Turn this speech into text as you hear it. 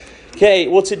Okay,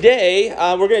 well today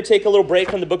we're going to take a little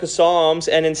break from the book of Psalms,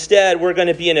 and instead we're going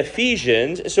to be in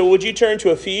Ephesians. So would you turn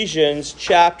to Ephesians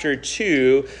chapter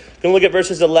 2? We're going to look at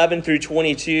verses 11 through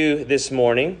 22 this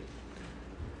morning.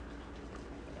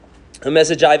 A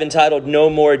message I've entitled, No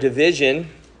More Division.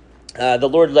 The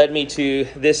Lord led me to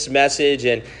this message,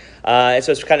 and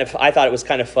so it's I thought it was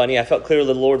kind of funny. I felt clearly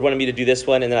the Lord wanted me to do this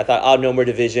one, and then I thought, no more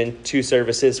division, 2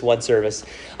 services, 1 service.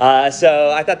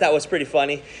 So I thought that was pretty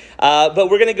funny. But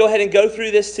we're going to go ahead and go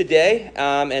through this today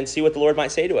and see what the Lord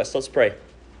might say to us. Let's pray.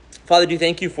 Father, do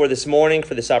thank you for this morning,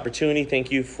 for this opportunity.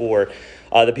 Thank you for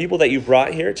the people that you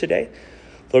brought here today.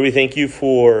 Lord, we thank you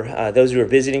for those who are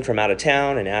visiting from out of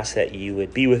town and ask that you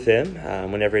would be with them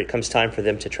whenever it comes time for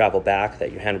them to travel back,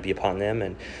 that your hand would be upon them.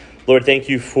 And Lord, thank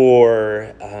you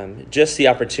for just the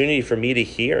opportunity for me to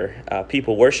hear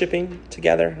people worshiping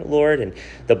together, Lord, and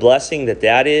the blessing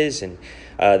that is, and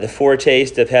the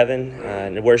foretaste of heaven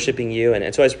and worshiping you.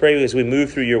 And so I pray as we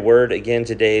move through your word again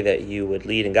today that you would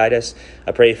lead and guide us.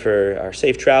 I pray for our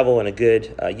safe travel and a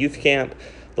good youth camp.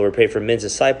 Lord, I pray for men's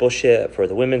discipleship, for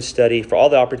the women's study, for all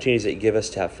the opportunities that you give us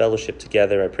to have fellowship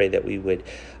together. I pray that we would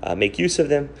make use of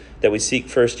them, that we seek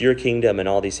first your kingdom, and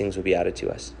all these things will be added to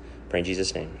us. I pray in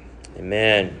Jesus' name.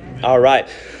 Amen. All right.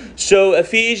 So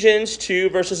Ephesians 2,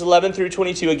 verses 11 through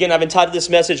 22. Again, I've entitled this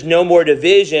message, No More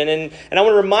Division. And I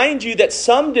want to remind you that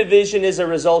some division is a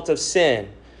result of sin.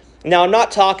 Now, I'm not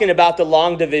talking about the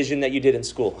long division that you did in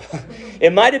school.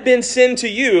 It might have been sin to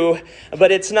you,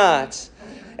 but it's not.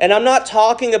 And I'm not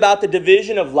talking about the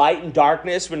division of light and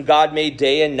darkness when God made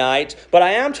day and night, but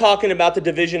I am talking about the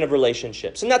division of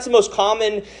relationships. And that's the most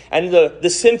common and the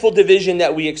sinful division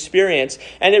that we experience.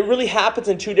 And it really happens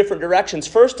in 2 different directions.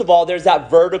 First of all, there's that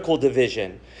vertical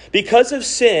division. Because of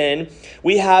sin,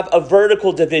 we have a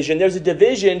vertical division. There's a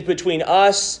division between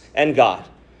us and God.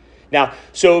 Now,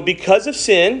 so because of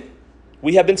sin,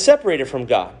 we have been separated from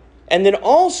God. And then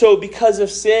also, because of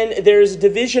sin, there's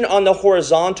division on the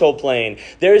horizontal plane.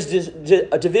 There's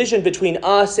a division between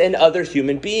us and other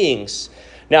human beings.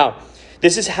 Now,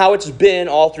 this is how it's been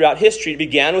all throughout history. It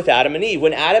began with Adam and Eve.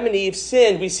 When Adam and Eve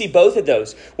sinned, we see both of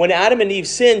those. When Adam and Eve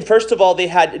sinned, first of all, they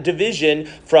had division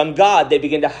from God. They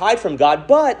began to hide from God,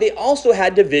 but they also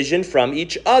had division from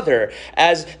each other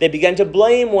as they began to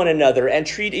blame one another and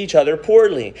treat each other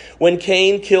poorly. When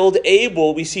Cain killed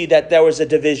Abel, we see that there was a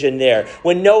division there.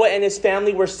 When Noah and his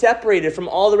family were separated from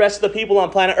all the rest of the people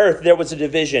on planet Earth, there was a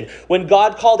division. When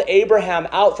God called Abraham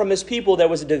out from his people, there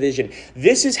was a division.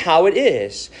 This is how it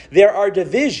is. There are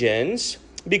divisions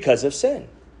because of sin.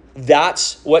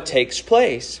 That's what takes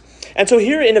place. And so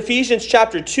here in Ephesians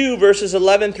chapter 2, verses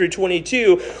 11 through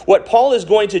 22, what Paul is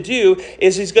going to do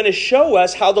is he's going to show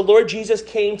us how the Lord Jesus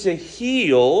came to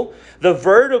heal the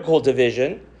vertical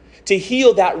division, to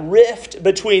heal that rift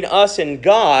between us and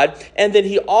God, and then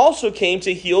he also came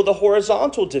to heal the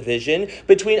horizontal division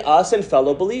between us and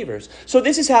fellow believers. So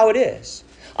this is how it is.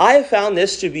 I have found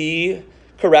this to be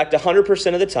correct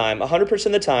 100% of the time. 100%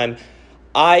 of the time,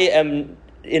 I am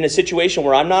in a situation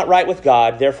where I'm not right with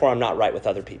God, therefore I'm not right with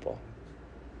other people.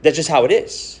 That's just how it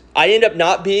is. I end up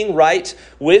not being right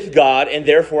with God, and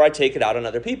therefore I take it out on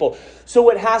other people. So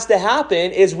what has to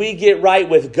happen is we get right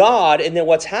with God, and then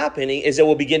what's happening is that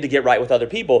we'll begin to get right with other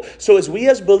people. So as we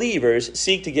as believers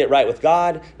seek to get right with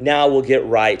God, now we'll get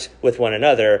right with one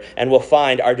another, and we'll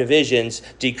find our divisions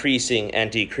decreasing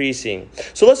and decreasing.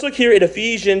 So let's look here at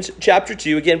Ephesians chapter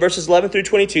 2, again, verses 11 through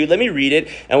 22. Let me read it,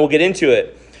 and we'll get into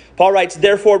it. Paul writes,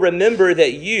 Therefore remember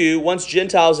that you, once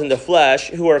Gentiles in the flesh,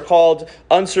 who are called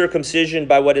uncircumcision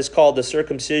by what is called the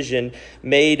circumcision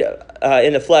made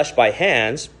in the flesh by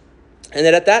hands, and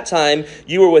that at that time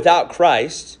you were without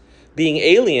Christ, being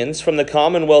aliens from the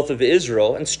commonwealth of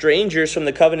Israel and strangers from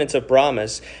the covenants of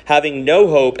promise, having no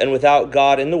hope and without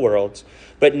God in the world.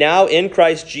 But now in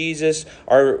Christ Jesus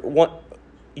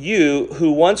you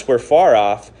who once were far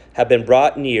off have been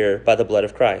brought near by the blood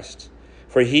of Christ.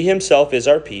 For he himself is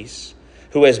our peace,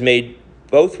 who has made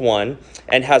both one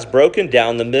and has broken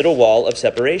down the middle wall of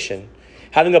separation,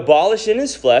 having abolished in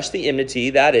his flesh the enmity,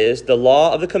 that is, the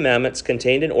law of the commandments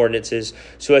contained in ordinances,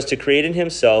 so as to create in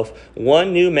himself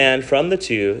one new man from the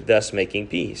two, thus making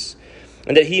peace,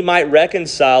 and that he might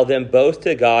reconcile them both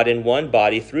to God in one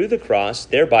body through the cross,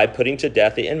 thereby putting to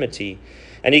death the enmity.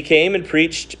 And he came and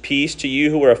preached peace to you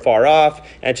who were afar off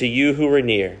and to you who were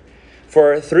near.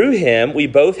 For through him we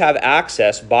both have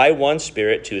access by one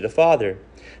Spirit to the Father.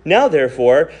 Now,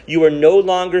 therefore, you are no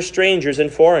longer strangers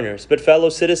and foreigners, but fellow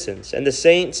citizens, and the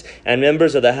saints and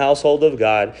members of the household of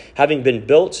God, having been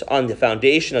built on the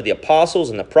foundation of the apostles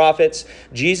and the prophets,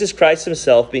 Jesus Christ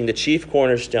himself being the chief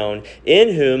cornerstone,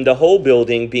 in whom the whole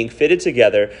building, being fitted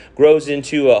together, grows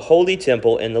into a holy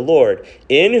temple in the Lord,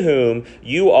 in whom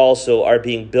you also are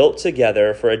being built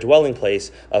together for a dwelling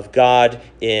place of God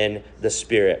in the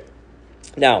Spirit.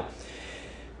 Now,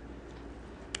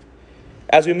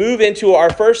 as we move into our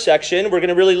first section, we're going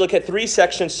to really look at three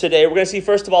sections today. We're going to see,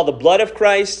 first of all, the blood of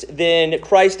Christ, then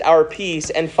Christ our peace,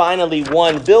 and finally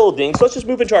one building. So let's just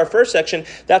move into our first section.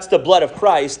 That's the blood of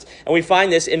Christ. And we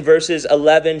find this in verses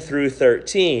 11 through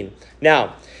 13.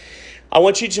 Now, I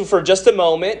want you to, for just a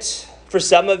moment, for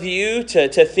some of you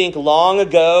to think long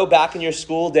ago, back in your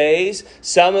school days.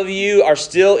 Some of you are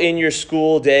still in your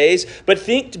school days. But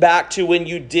think back to when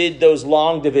you did those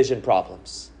long division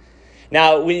problems.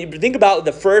 Now, when you think about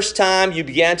the first time you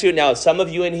began to, now some of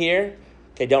you in here,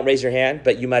 okay, don't raise your hand,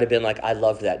 but you might have been like, I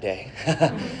loved that day.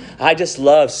 I just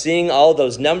love seeing all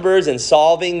those numbers and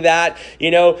solving that.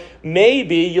 You know,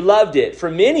 maybe you loved it.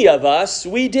 For many of us,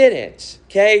 we didn't,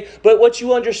 okay? But what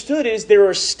you understood is there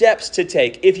are steps to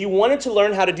take. If you wanted to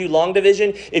learn how to do long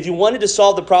division, if you wanted to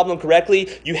solve the problem correctly,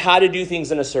 you had to do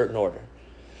things in a certain order.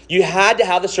 You had to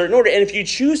have a certain order. And if you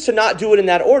choose to not do it in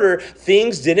that order,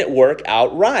 things didn't work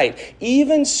out right.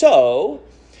 Even so,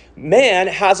 man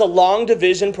has a long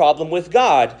division problem with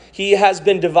God. He has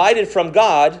been divided from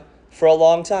God for a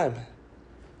long time.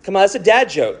 Come on, that's a dad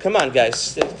joke. Come on,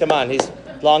 guys. Come on. He's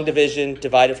long division,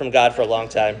 divided from God for a long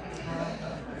time.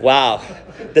 Wow.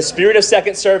 The spirit of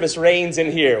second service reigns in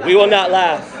here. We will not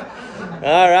laugh.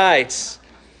 All right.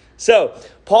 So,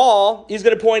 Paul, he's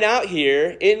going to point out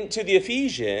here into the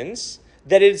Ephesians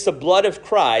that it's the blood of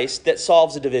Christ that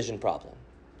solves the division problem.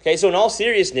 Okay, so in all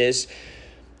seriousness,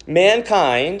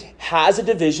 mankind has a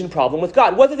division problem with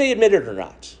God, whether they admit it or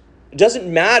not. It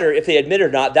doesn't matter if they admit it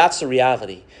or not, that's the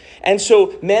reality. And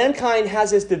so mankind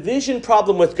has this division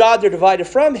problem with God. They're divided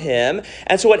from him.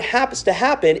 And so what happens to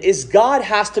happen is God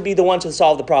has to be the one to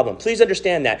solve the problem. Please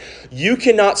understand that. You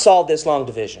cannot solve this long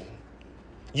division.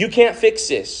 You can't fix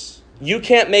this. You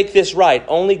can't make this right.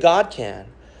 Only God can.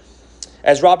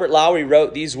 As Robert Lowry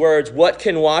wrote these words, what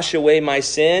can wash away my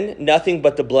sin? Nothing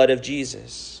but the blood of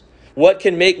Jesus. What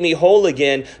can make me whole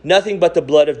again? Nothing but the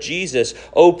blood of Jesus.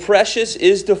 Oh, precious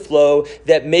is the flow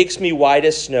that makes me white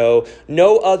as snow.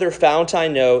 No other fount I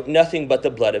know, nothing but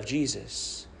the blood of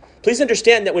Jesus. Please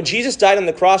understand that when Jesus died on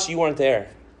the cross, you weren't there.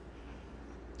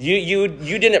 You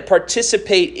didn't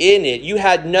participate in it. You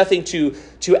had nothing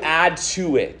to add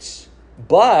to it.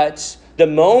 But the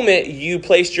moment you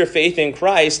placed your faith in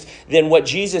Christ, then what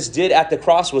Jesus did at the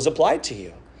cross was applied to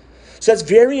you. So that's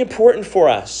very important for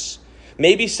us.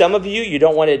 Maybe some of you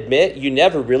don't want to admit you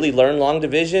never really learned long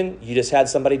division. You just had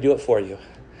somebody do it for you.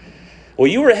 Well,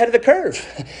 you were ahead of the curve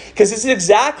because this is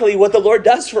exactly what the Lord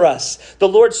does for us. The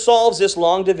Lord solves this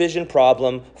long division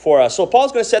problem for us. So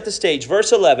Paul's going to set the stage.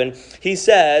 Verse 11, he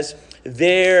says,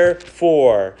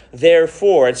 therefore.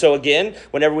 And so again,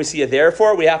 whenever we see a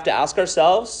therefore, we have to ask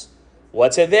ourselves,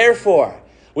 what's a therefore?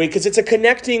 Because it's a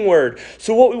connecting word.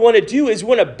 So what we want to do is we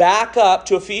want to back up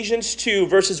to Ephesians 2,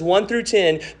 verses 1 through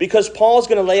 10, because Paul's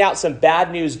going to lay out some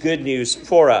bad news, good news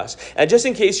for us. And just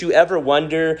in case you ever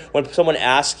wonder when someone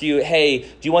asks you, hey, do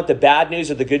you want the bad news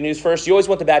or the good news first? You always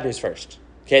want the bad news first.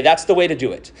 Okay, that's the way to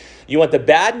do it. You want the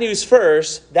bad news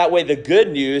first. That way the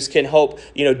good news can help,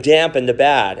 dampen the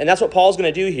bad. And that's what Paul's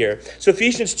going to do here. So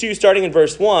Ephesians 2, starting in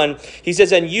verse 1, he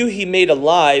says, and you he made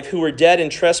alive who were dead in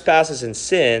trespasses and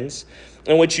sins,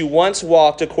 in which you once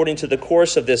walked according to the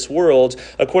course of this world,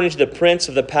 according to the prince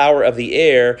of the power of the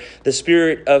air, the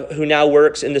spirit of who now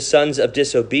works in the sons of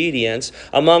disobedience,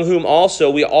 among whom also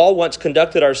we all once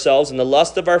conducted ourselves in the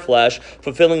lust of our flesh,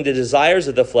 fulfilling the desires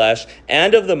of the flesh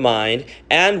and of the mind,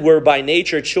 and were by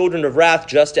nature children of wrath,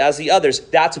 just as the others.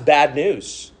 That's bad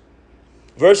news.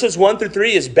 Verses 1 through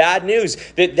 3 is bad news.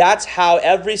 That's how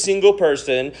every single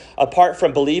person, apart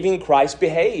from believing in Christ,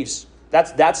 behaves.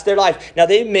 That's their life. Now,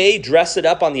 they may dress it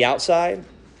up on the outside.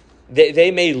 They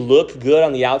may look good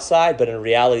on the outside, but in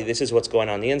reality, this is what's going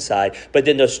on the inside. But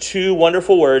then those two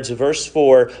wonderful words, verse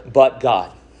 4, but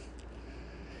God.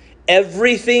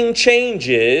 Everything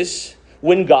changes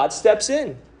when God steps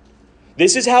in.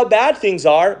 This is how bad things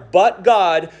are, but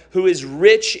God, who is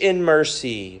rich in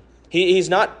mercy. He's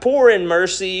not poor in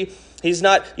mercy. He's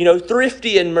not,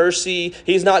 thrifty in mercy.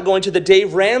 He's not going to the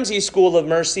Dave Ramsey School of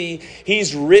Mercy.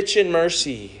 He's rich in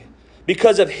mercy.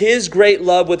 Because of his great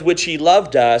love with which he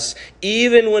loved us,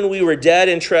 even when we were dead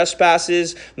in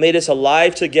trespasses, made us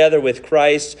alive together with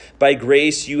Christ. By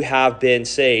grace you have been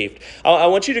saved. I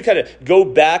want you to kind of go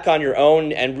back on your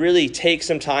own and really take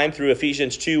some time through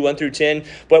Ephesians 2, 1 through 10.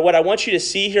 But what I want you to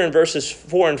see here in verses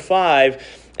 4 and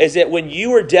 5 is that when you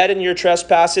were dead in your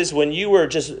trespasses, when you were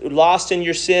just lost in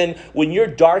your sin, when your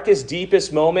darkest,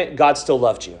 deepest moment, God still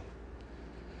loved you.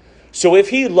 So if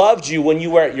he loved you when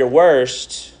you were at your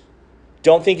worst,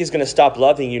 don't think he's going to stop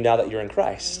loving you now that you're in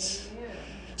Christ.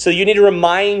 So you need to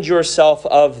remind yourself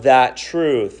of that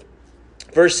truth.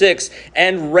 Verse 6,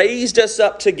 and raised us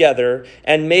up together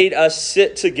and made us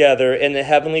sit together in the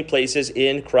heavenly places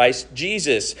in Christ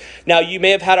Jesus. Now, you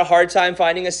may have had a hard time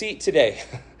finding a seat today.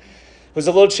 It was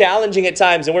a little challenging at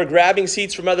times, and we're grabbing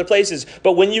seats from other places.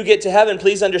 But when you get to heaven,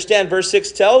 please understand, verse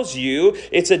 6 tells you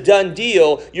it's a done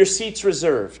deal. Your seat's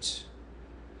reserved.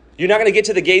 You're not going to get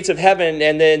to the gates of heaven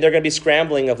and then they're going to be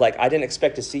scrambling of like, I didn't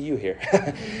expect to see you here.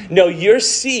 No, your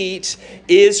seat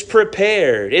is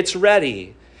prepared. It's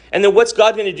ready. And then what's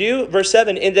God going to do? Verse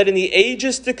 7, and that in the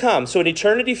ages to come, so in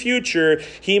eternity future,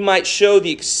 he might show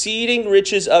the exceeding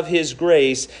riches of his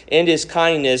grace and his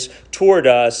kindness toward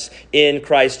us in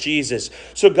Christ Jesus.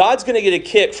 So God's going to get a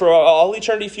kick for all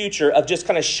eternity future of just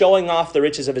kind of showing off the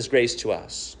riches of his grace to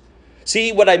us.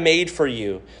 See what I made for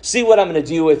you. See what I'm going to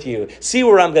do with you. See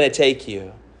where I'm going to take you.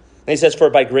 And he says, for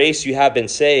by grace you have been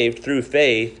saved through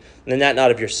faith, and that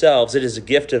not of yourselves. It is a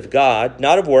gift of God,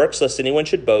 not of works, lest anyone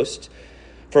should boast.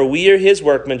 For we are his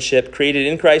workmanship, created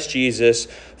in Christ Jesus,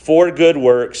 for good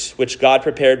works, which God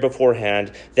prepared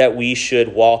beforehand, that we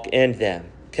should walk in them.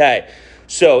 Okay.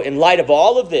 So in light of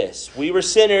all of this, we were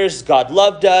sinners, God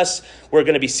loved us, we're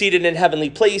going to be seated in heavenly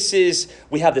places,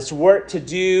 we have this work to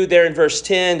do there in verse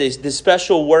 10, these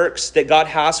special works that God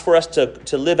has for us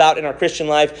to live out in our Christian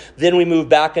life. Then we move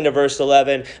back into verse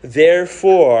 11,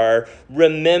 therefore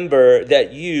remember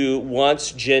that you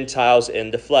once Gentiles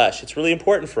in the flesh. It's really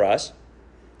important for us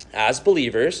as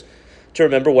believers to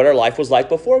remember what our life was like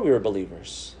before we were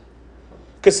believers.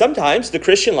 Because sometimes the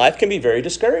Christian life can be very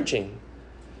discouraging.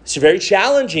 It's very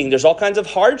challenging. There's all kinds of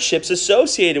hardships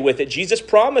associated with it. Jesus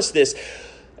promised this.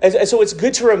 And so it's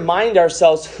good to remind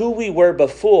ourselves who we were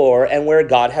before and where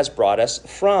God has brought us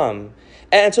from.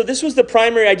 And so this was the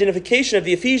primary identification of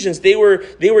the Ephesians. They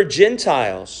were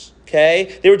Gentiles.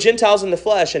 Okay, they were Gentiles in the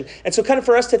flesh. And so kind of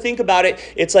for us to think about it,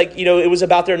 it's like, it was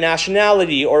about their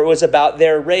nationality or it was about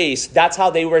their race. That's how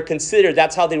they were considered.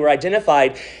 That's how they were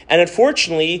identified. And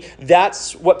unfortunately,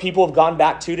 that's what people have gone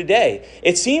back to today.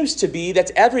 It seems to be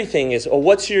that everything is,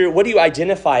 what do you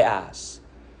identify as?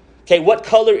 Okay, what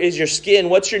color is your skin?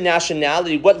 What's your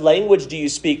nationality? What language do you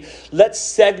speak? Let's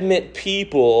segment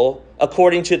people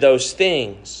according to those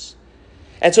things.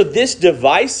 And so this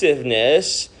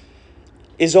divisiveness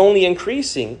is only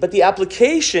increasing. But the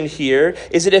application here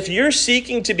is that if you're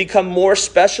seeking to become more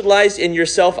specialized in your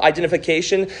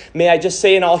self-identification, may I just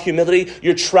say in all humility,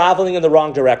 you're traveling in the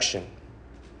wrong direction.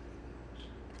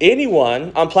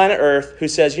 Anyone on planet Earth who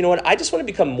says, you know what, I just want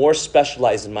to become more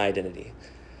specialized in my identity.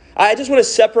 I just want to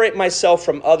separate myself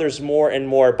from others more and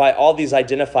more by all these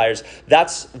identifiers,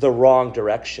 that's the wrong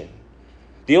direction.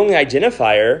 The only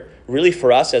identifier really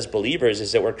for us as believers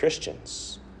is that we're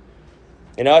Christians.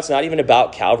 It's not even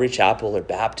about Calvary Chapel or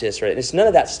Baptist, right? It's none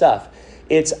of that stuff.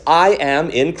 It's I am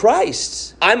in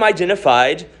Christ. I'm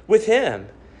identified with him.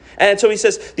 And so he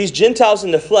says, these Gentiles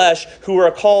in the flesh who are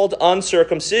called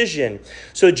uncircumcision.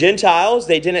 So Gentiles,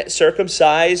 they didn't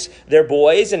circumcise their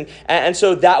boys. And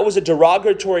so that was a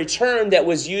derogatory term that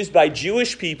was used by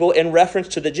Jewish people in reference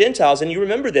to the Gentiles. And you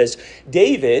remember this.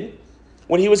 David,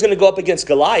 when he was going to go up against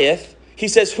Goliath, he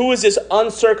says, who is this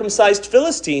uncircumcised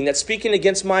Philistine that's speaking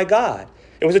against my God?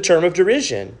 It was a term of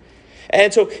derision.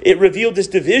 And so it revealed this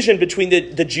division between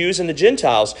the Jews and the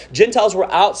Gentiles. Gentiles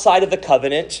were outside of the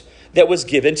covenant that was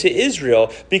given to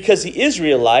Israel because the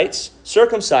Israelites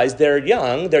circumcised their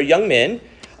young men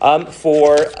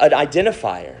for an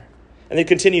identifier. And it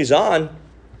continues on.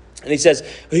 And he says,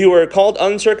 who are called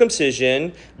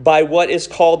uncircumcision by what is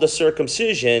called the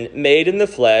circumcision made in the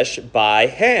flesh by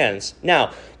hands.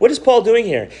 Now, what is Paul doing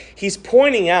here? He's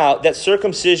pointing out that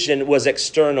circumcision was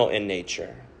external in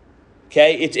nature.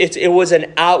 Okay, it was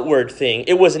an outward thing.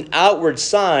 It was an outward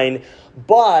sign,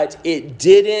 but it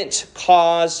didn't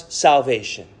cause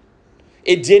salvation.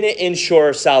 It didn't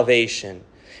ensure salvation.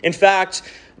 In fact,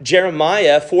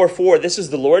 Jeremiah 4:4, this is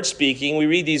the Lord speaking. We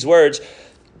read these words.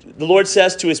 The Lord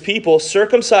says to his people,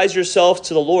 circumcise yourselves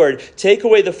to the Lord. Take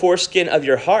away the foreskin of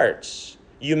your hearts,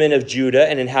 you men of Judah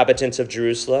and inhabitants of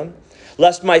Jerusalem.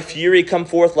 lest my fury come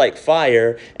forth like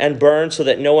fire and burn so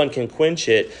that no one can quench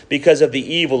it because of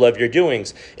the evil of your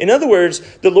doings. In other words,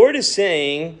 the Lord is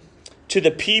saying to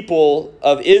the people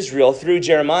of Israel through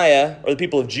Jeremiah, or the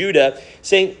people of Judah,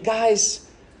 saying, guys,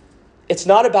 it's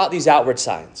not about these outward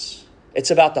signs. It's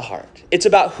about the heart. It's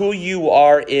about who you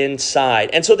are inside.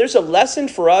 And so there's a lesson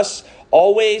for us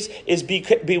always is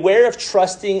beware of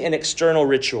trusting in external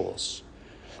rituals.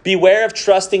 Beware of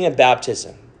trusting in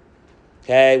baptism.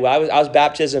 Okay, well, I was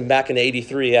baptized back in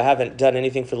 83. I haven't done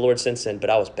anything for the Lord since then, but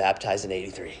I was baptized in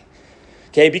 83.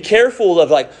 Okay, be careful of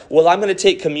like, well, I'm going to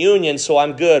take communion, so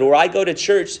I'm good. Or I go to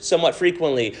church somewhat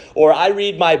frequently. Or I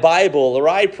read my Bible. Or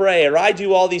I pray. Or I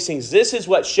do all these things. This is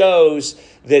what shows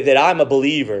that I'm a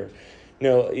believer.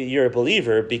 No, you're a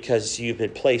believer because you've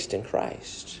been placed in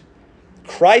Christ.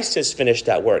 Christ has finished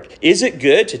that work. Is it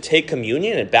good to take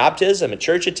communion and baptism and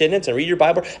church attendance and read your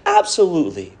Bible?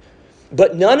 Absolutely.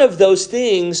 But none of those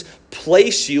things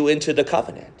place you into the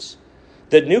covenant.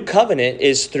 The new covenant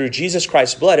is through Jesus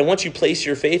Christ's blood. And once you place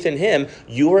your faith in him,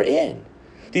 you are in.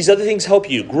 These other things help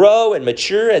you grow and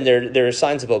mature, and they're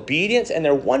signs of obedience, and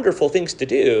they're wonderful things to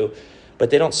do, but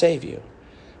they don't save you.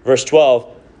 Verse 12,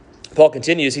 Paul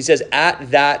continues. He says,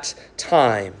 at that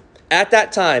time.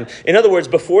 In other words,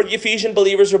 before the Ephesian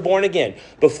believers were born again,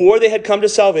 before they had come to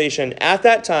salvation, at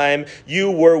that time,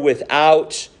 you were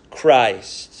without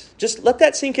Christ. Just let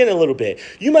that sink in a little bit.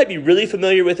 You might be really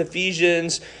familiar with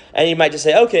Ephesians, and you might just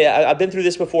say, okay, I've been through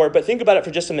this before, but think about it for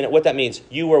just a minute, what that means.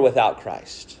 You were without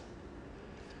Christ.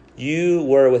 You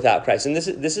were without Christ. And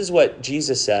this is what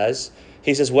Jesus says.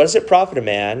 He says, what does it profit a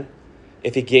man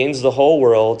if he gains the whole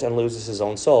world and loses his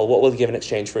own soul? What will he give in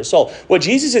exchange for his soul? What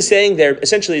Jesus is saying there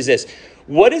essentially is this.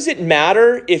 What does it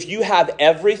matter if you have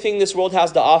everything this world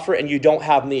has to offer and you don't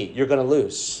have me? You're going to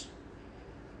lose.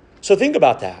 So think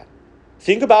about that.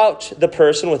 Think about the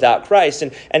person without Christ.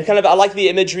 And kind of, I like the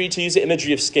imagery, to use the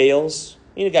imagery of scales.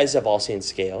 You guys have all seen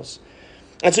scales.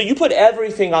 And so you put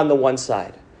everything on the one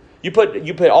side. You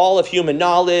put all of human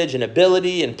knowledge and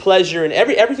ability and pleasure and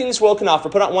everything this world can offer,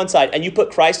 put on one side, and you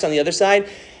put Christ on the other side,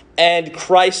 and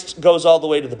Christ goes all the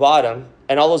way to the bottom,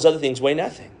 and all those other things weigh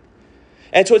nothing.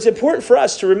 And so it's important for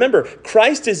us to remember,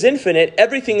 Christ is infinite,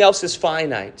 everything else is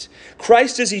finite.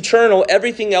 Christ is eternal,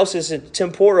 everything else is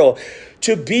temporal.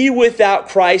 To be without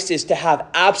Christ is to have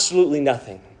absolutely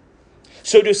nothing.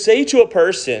 So to say to a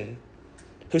person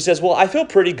who says, well, I feel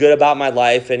pretty good about my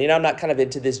life, and I'm not kind of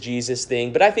into this Jesus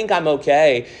thing, but I think I'm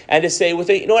okay. And to say with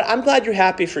it, you know what, I'm glad you're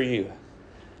happy for you.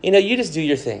 You just do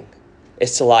your thing.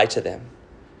 It's to lie to them.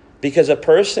 Because a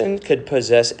person could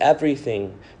possess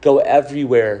everything, go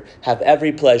everywhere, have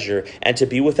every pleasure, and to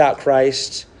be without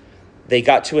Christ, they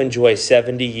got to enjoy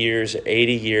 70 years,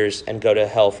 80 years, and go to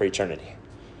hell for eternity.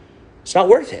 It's not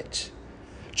worth it.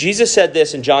 Jesus said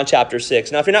this in John chapter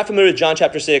 6. Now, if you're not familiar with John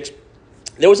chapter 6,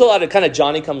 there was a lot of kind of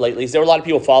Johnny-come-latelys. There were a lot of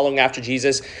people following after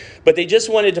Jesus, but they just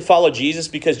wanted to follow Jesus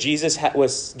because Jesus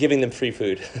was giving them free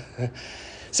food.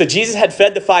 So Jesus had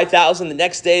fed the 5,000. The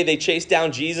next day, they chased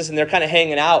down Jesus, and they're kind of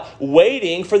hanging out,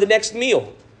 waiting for the next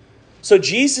meal. So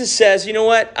Jesus says, you know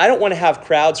what? I don't want to have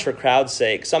crowds for crowd's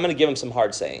sake, so I'm going to give them some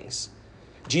hard sayings.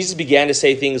 Jesus began to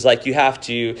say things like, you have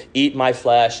to eat my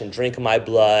flesh and drink my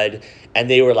blood. And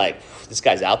they were like, this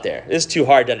guy's out there. This is too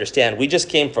hard to understand. We just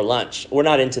came for lunch. We're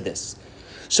not into this.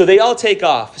 So they all take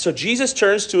off. So Jesus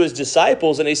turns to his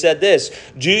disciples, and he said this,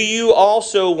 do you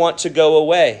also want to go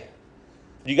away?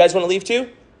 Do you guys want to leave too?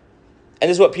 And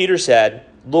this is what Peter said,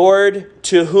 Lord,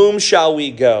 to whom shall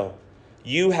we go?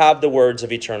 You have the words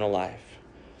of eternal life.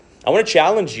 I want to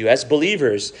challenge you as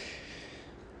believers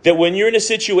that when you're in a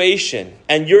situation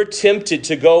and you're tempted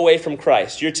to go away from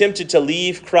Christ, you're tempted to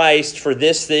leave Christ for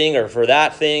this thing or for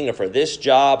that thing or for this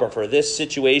job or for this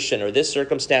situation or this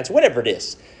circumstance, whatever it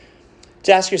is,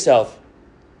 to ask yourself,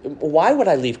 why would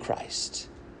I leave Christ?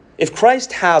 If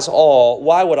Christ has all,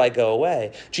 why would I go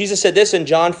away? Jesus said this in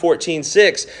John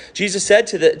 14:6. Jesus said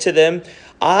to them,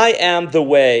 I am the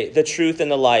way, the truth, and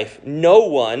the life. No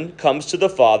one comes to the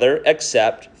Father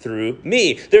except through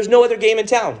me. There's no other game in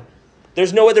town.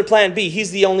 There's no other plan B.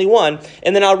 He's the only one.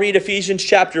 And then I'll read Ephesians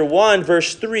chapter 1,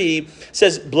 verse 3. It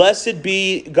says, blessed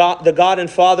be God, the God and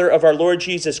Father of our Lord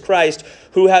Jesus Christ,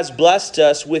 who has blessed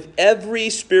us with every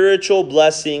spiritual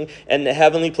blessing in the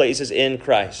heavenly places in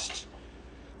Christ.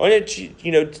 Why don't you,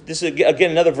 this is again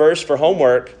another verse for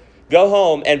homework. Go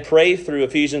home and pray through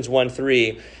Ephesians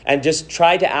 1:3 and just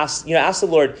try to ask the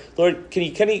Lord, can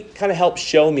you kind of help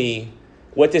show me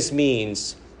what this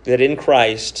means that in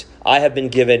Christ I have been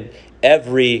given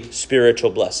every spiritual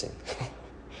blessing.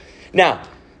 Now,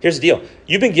 here's the deal.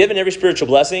 You've been given every spiritual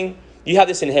blessing. You have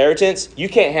this inheritance. You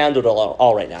can't handle it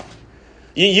all right now.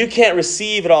 You can't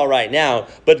receive it all right now,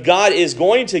 but God is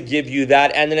going to give you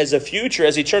that. And then as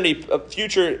eternity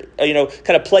future,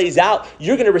 kind of plays out,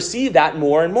 you're going to receive that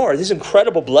more and more. These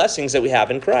incredible blessings that we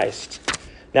have in Christ.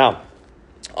 Now,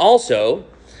 also,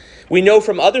 we know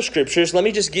from other scriptures, let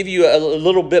me just give you a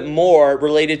little bit more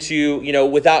related to,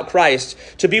 without Christ.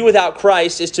 To be without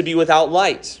Christ is to be without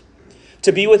light.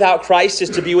 To be without Christ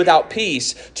is to be without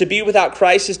peace. To be without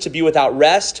Christ is to be without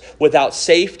rest, without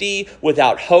safety,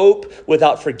 without hope,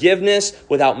 without forgiveness,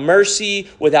 without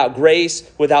mercy, without grace,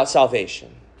 without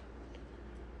salvation.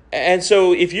 And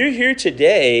so if you're here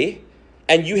today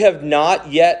and you have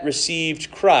not yet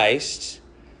received Christ,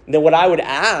 then what I would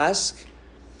ask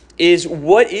is,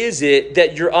 what is it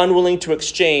that you're unwilling to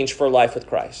exchange for life with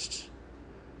Christ?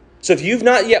 So if you've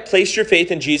not yet placed your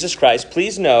faith in Jesus Christ,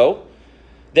 please know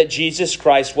that Jesus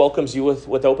Christ welcomes you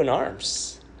with open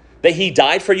arms. That he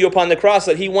died for you upon the cross,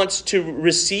 that he wants to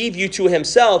receive you to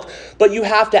himself. But you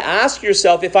have to ask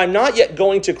yourself, if I'm not yet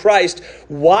going to Christ,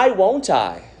 why won't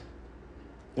I?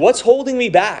 What's holding me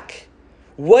back?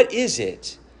 What is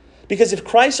it? Because if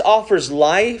Christ offers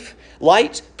life,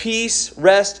 light, peace,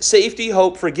 rest, safety,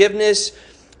 hope, forgiveness,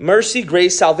 mercy,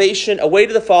 grace, salvation, a way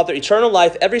to the Father, eternal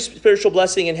life, every spiritual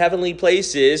blessing in heavenly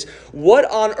places, what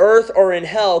on earth or in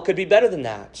hell could be better than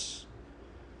that?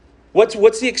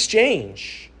 What's the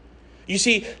exchange? You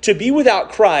see, to be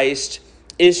without Christ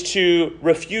is to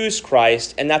refuse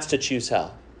Christ, and that's to choose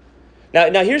hell.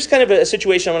 Now here's kind of a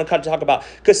situation I want to kind of talk about,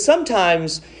 because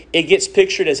sometimes it gets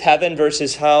pictured as heaven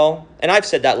versus hell, and I've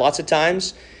said that lots of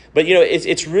times, but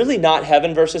it's really not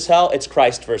heaven versus hell, it's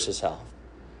Christ versus hell.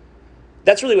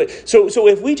 That's really what. So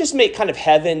if we just make kind of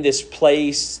heaven this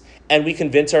place and we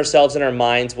convince ourselves in our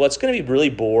minds, well, it's going to be really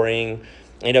boring.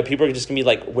 People are just going to be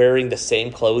like wearing the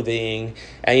same clothing,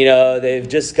 and they've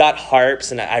just got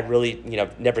harps, and I really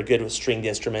never good with stringed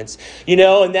instruments,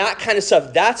 and that kind of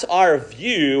stuff. That's our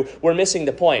view. We're missing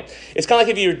the point. It's kind of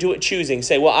like if you were choosing,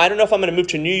 say, well, I don't know if I'm going to move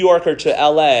to New York or to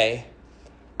L.A.,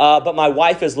 but my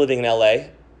wife is living in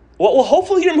L.A. Well,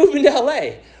 hopefully you're moving to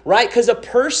L.A., right? Because a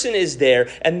person is there,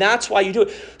 and that's why you do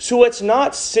it. So it's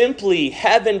not simply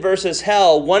heaven versus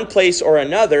hell, one place or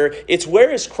another. It's,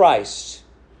 where is Christ?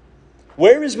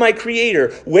 Where is my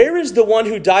Creator? Where is the one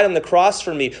who died on the cross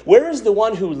for me? Where is the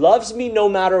one who loves me no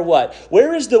matter what?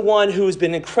 Where is the one who has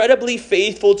been incredibly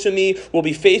faithful to me, will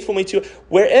be faithful to me too?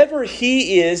 Wherever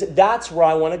he is, that's where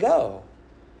I want to go.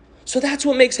 So that's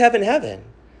what makes heaven heaven.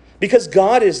 Because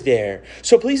God is there.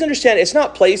 So please understand, it's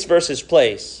not place versus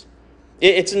place.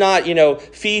 It's not,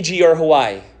 Fiji or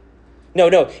Hawaii.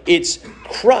 No, it's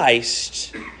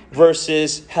Christ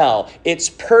versus hell.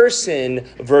 It's person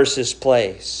versus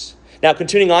place. Now,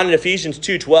 continuing on in Ephesians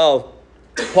 2:12,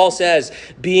 Paul says,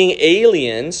 being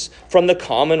aliens from the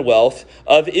commonwealth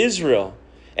of Israel.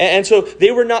 And so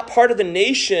they were not part of the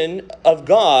nation of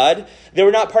God. They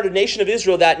were not part of the nation of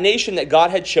Israel, that nation that God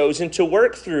had chosen to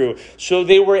work through. So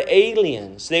they were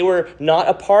aliens. They were not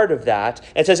a part of that.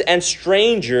 And it says, and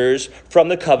strangers from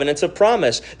the covenants of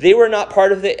promise. They were not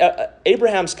part of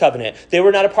Abraham's covenant. They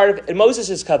were not a part of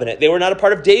Moses' covenant. They were not a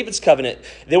part of David's covenant.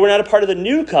 They were not a part of the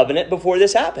new covenant before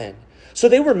this happened. So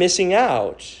they were missing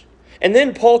out. And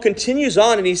then Paul continues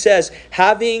on and he says,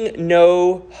 having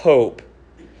no hope.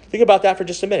 Think about that for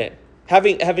just a minute.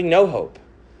 Having no hope.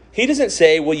 He doesn't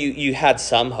say, well, you had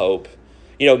some hope.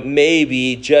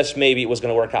 Maybe, just maybe it was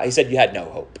going to work out. He said you had no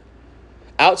hope.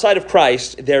 Outside of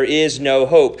Christ, there is no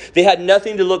hope. They had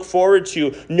nothing to look forward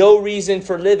to, no reason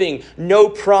for living, no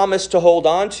promise to hold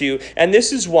on to. And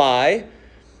this is why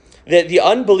the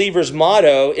unbeliever's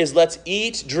motto is, let's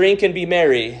eat, drink, and be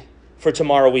merry, for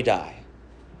tomorrow we die.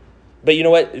 But you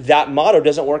know what? That motto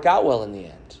doesn't work out well in the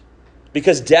end.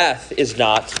 Because death is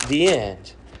not the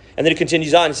end. And then it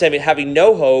continues on, saying, having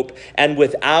no hope and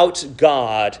without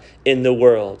God in the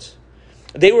world.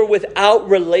 They were without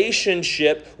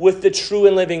relationship with the true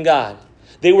and living God.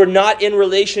 They were not in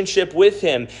relationship with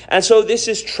him. And so this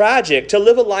is tragic, to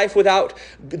live a life without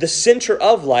the center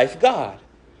of life, God.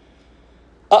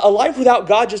 A life without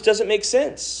God just doesn't make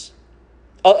sense.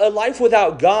 A life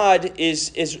without God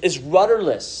is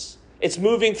rudderless. It's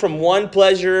moving from one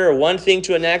pleasure or one thing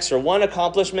to the next or one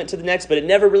accomplishment to the next, but it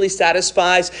never really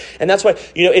satisfies. And that's why,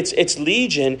 it's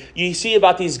legion. You see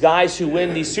about these guys who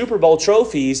win these Super Bowl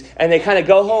trophies and they kind of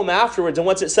go home afterwards, and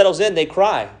once it settles in, they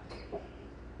cry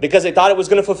because they thought it was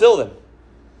going to fulfill them.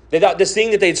 They thought this thing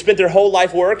that they'd spent their whole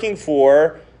life working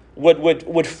for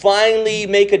would finally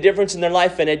make a difference in their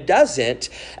life, and it doesn't.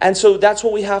 And so that's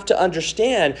what we have to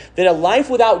understand, that a life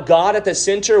without God at the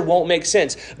center won't make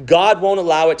sense. God won't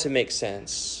allow it to make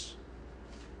sense.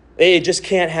 It just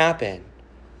can't happen.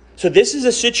 So this is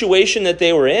a situation that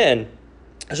they were in.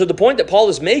 So the point that Paul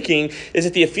is making is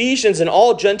that the Ephesians and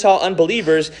all Gentile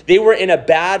unbelievers, they were in a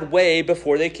bad way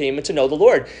before they came to know the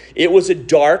Lord. It was a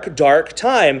dark, dark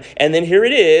time. And then here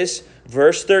it is,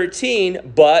 verse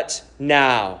 13, but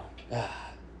now.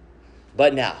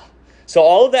 But now. So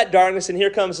all of that darkness, and here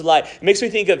comes the light. It makes me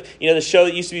think of, the show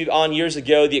that used to be on years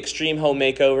ago, The Extreme Home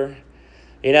Makeover.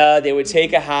 They would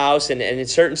take a house, and in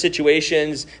certain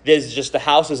situations, the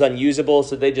house was unusable,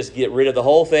 so they just get rid of the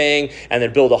whole thing, and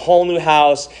then build a whole new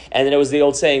house. And then it was the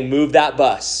old saying, move that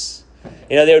bus.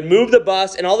 They would move the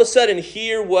bus, and all of a sudden,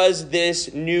 here was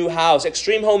this new house.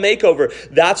 Extreme home makeover.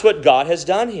 That's what God has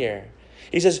done here.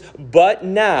 He says, but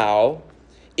now,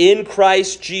 in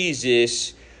Christ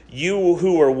Jesus, you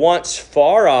who were once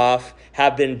far off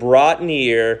have been brought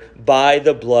near by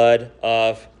the blood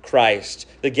of Christ.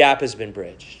 The gap has been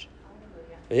bridged.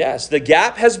 Yes, the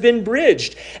gap has been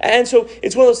bridged. And so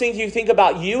it's one of those things you think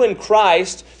about you and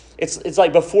Christ. It's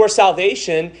like before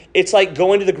salvation, it's like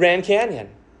going to the Grand Canyon.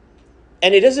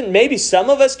 And it doesn't, maybe some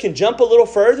of us can jump a little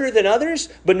further than others,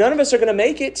 but none of us are going to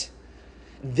make it.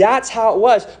 That's how it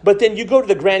was. But then you go to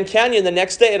the Grand Canyon the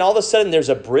next day and all of a sudden there's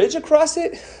a bridge across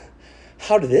it.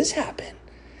 How did this happen?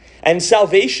 And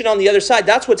salvation on the other side,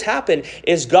 that's what's happened,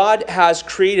 is God has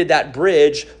created that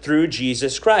bridge through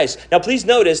Jesus Christ. Now, please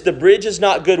notice, the bridge is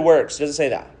not good works. It doesn't say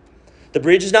that. The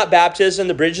bridge is not baptism.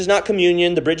 The bridge is not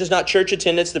communion. The bridge is not church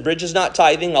attendance. The bridge is not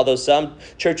tithing, although some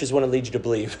churches want to lead you to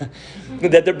believe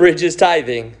that the bridge is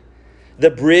tithing. The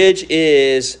bridge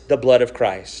is the blood of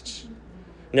Christ.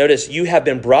 Notice, you have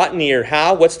been brought near.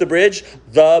 How? What's the bridge?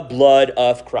 The blood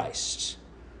of Christ.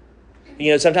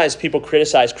 Sometimes people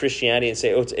criticize Christianity and say,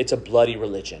 it's a bloody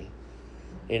religion.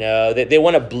 They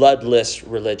want a bloodless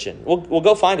religion. We'll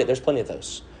go find it. There's plenty of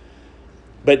those.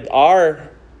 But our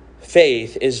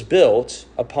faith is built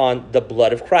upon the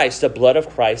blood of Christ. The blood of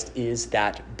Christ is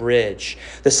that bridge.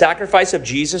 The sacrifice of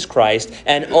Jesus Christ,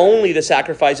 and only the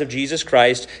sacrifice of Jesus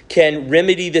Christ, can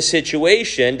remedy the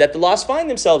situation that the lost find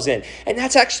themselves in. And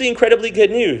that's actually incredibly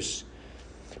good news.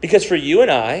 Because for you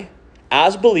and I,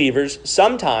 as believers,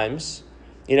 sometimes,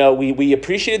 we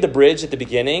appreciated the bridge at the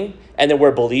beginning, and then we're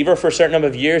a believer for a certain number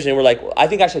of years, and we're like, I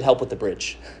think I should help with the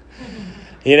bridge.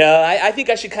 I think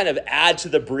I should kind of add to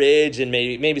the bridge and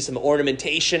maybe some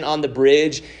ornamentation on the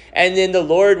bridge. And then the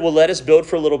Lord will let us build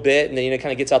for a little bit, and then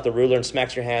kind of gets out the ruler and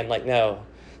smacks your hand like, no,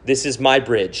 this is my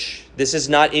bridge. This is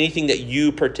not anything that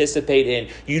you participate in.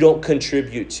 You don't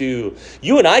contribute to.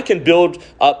 You and I can build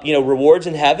up, rewards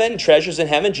in heaven, treasures in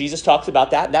heaven. Jesus talks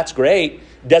about that. That's great.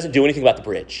 Doesn't do anything about the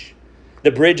bridge.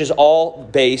 The bridge is all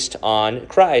based on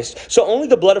Christ. So only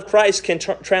the blood of Christ can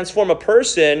transform a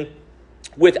person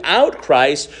without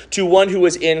Christ to one who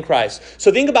is in Christ.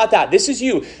 So think about that. This is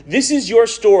you. This is your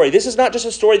story. This is not just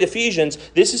a story of the Ephesians.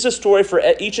 This is a story for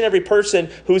each and every person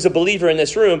who is a believer in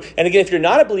this room. And again, if you're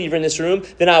not a believer in this room,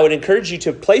 then I would encourage you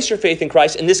to place your faith in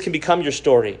Christ, and this can become your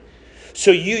story. So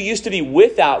you used to be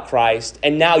without Christ,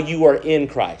 and now you are in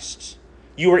Christ.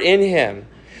 You are in him.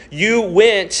 You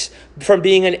went from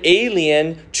being an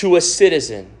alien to a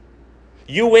citizen.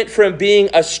 You went from being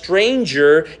a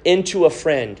stranger into a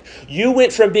friend. You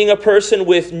went from being a person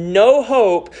with no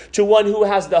hope to one who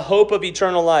has the hope of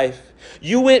eternal life.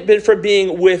 You went from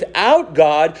being without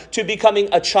God to becoming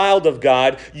a child of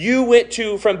God. You went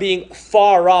from being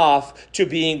far off to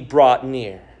being brought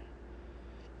near.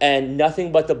 And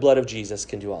nothing but the blood of Jesus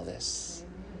can do all this.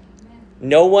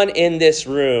 No one in this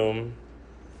room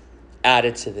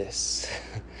added to this.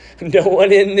 No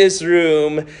one in this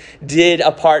room did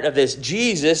a part of this.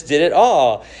 Jesus did it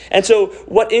all. And so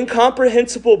what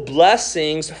incomprehensible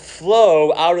blessings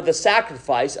flow out of the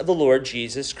sacrifice of the Lord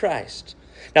Jesus Christ.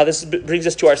 Now this brings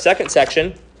us to our second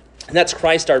section, and that's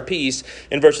Christ our peace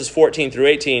in verses 14 through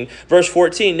 18. Verse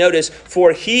 14, notice,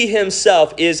 for he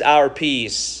himself is our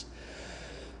peace.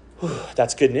 Whew,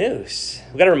 that's good news.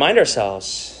 We've got to remind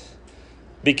ourselves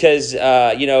because,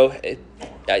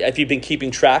 if you've been keeping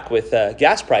track with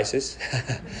gas prices,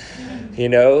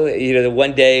 the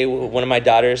one day one of my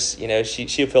daughters,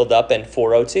 she filled up in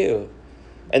 402,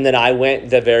 and then I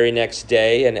went the very next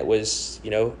day and it was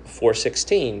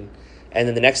 416, and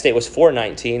then the next day it was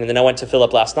 419, and then I went to fill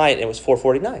up last night and it was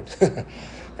 449, and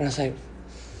I was like,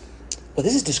 well,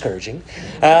 this is discouraging,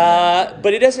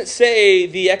 but it doesn't say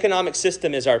the economic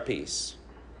system is our peace.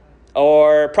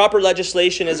 Or proper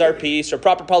legislation is our peace, or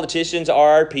proper politicians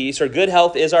are our peace, or good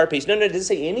health is our peace. No, it doesn't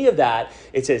say any of that.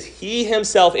 It says he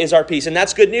himself is our peace. And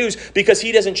that's good news because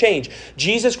he doesn't change.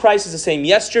 Jesus Christ is the same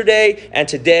yesterday and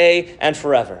today and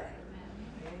forever.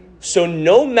 So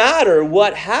no matter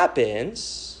what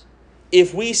happens,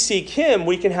 if we seek him,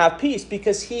 we can have peace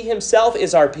because he himself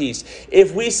is our peace.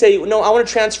 If we say, no, I want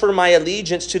to transfer my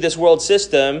allegiance to this world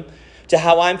system, to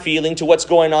how I'm feeling, to what's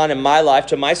going on in my life,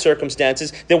 to my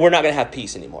circumstances, then we're not going to have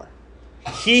peace anymore.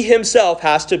 He himself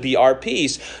has to be our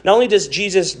peace. Not only does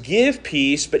Jesus give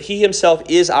peace, but he himself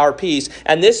is our peace.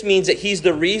 And this means that he's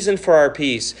the reason for our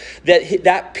peace,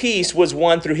 that peace was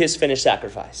won through his finished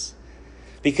sacrifice.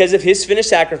 Because of his finished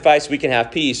sacrifice, we can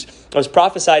have peace. It was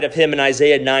prophesied of him in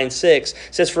Isaiah 9:6. It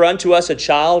says, "For unto us a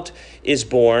child is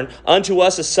born, unto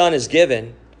us a son is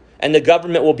given, and the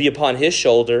government will be upon his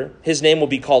shoulder. His name will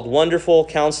be called Wonderful,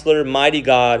 Counselor, Mighty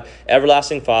God,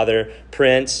 Everlasting Father,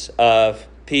 Prince of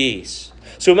Peace."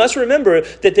 So we must remember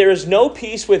that there is no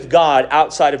peace with God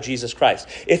outside of Jesus Christ.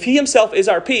 If he himself is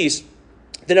our peace,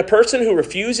 then a person who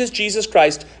refuses Jesus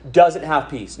Christ doesn't have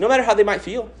peace, no matter how they might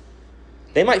feel.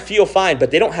 They might feel fine,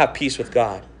 but they don't have peace with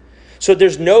God. So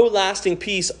there's no lasting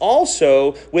peace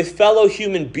also with fellow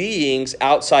human beings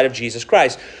outside of Jesus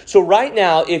Christ. So right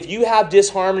now, if you have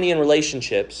disharmony in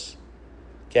relationships,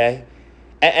 okay,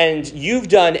 and you've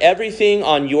done everything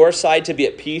on your side to be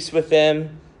at peace with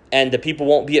them, and the people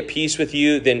won't be at peace with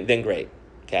you, then great,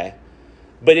 okay?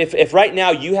 But if right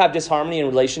now you have disharmony in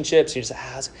relationships,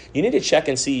 you need to check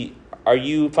and see, are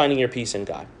you finding your peace in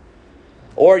God?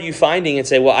 Or are you finding and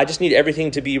say, well, I just need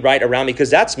everything to be right around me? Because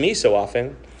that's me so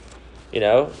often. You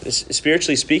know,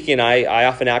 spiritually speaking, I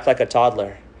often act like a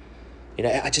toddler. You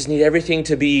know, I just need everything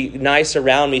to be nice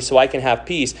around me so I can have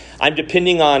peace. I'm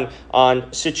depending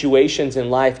on situations in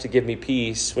life to give me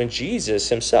peace when Jesus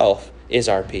himself is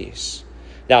our peace.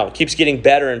 Now, it keeps getting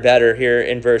better and better here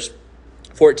in verse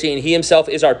 14. He himself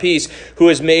is our peace, who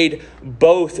has made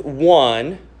both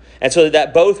one. And so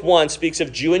that both one speaks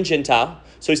of Jew and Gentile.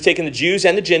 So he's taken the Jews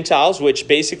and the Gentiles, which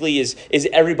basically is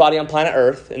everybody on planet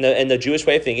Earth in the Jewish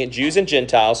way of thinking, Jews and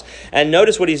Gentiles. And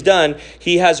notice what he's done.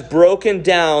 He has broken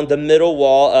down the middle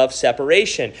wall of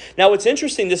separation. Now, what's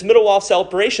interesting, this middle wall of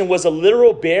separation was a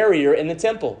literal barrier in the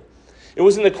temple. It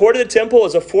was in the court of the temple. It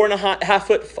was a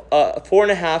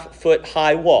 4.5 foot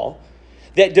high wall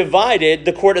that divided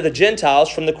the court of the Gentiles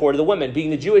from the court of the women,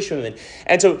 being the Jewish women.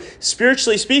 And so,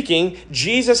 spiritually speaking,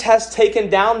 Jesus has taken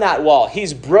down that wall.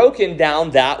 He's broken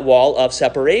down that wall of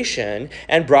separation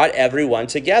and brought everyone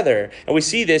together. And we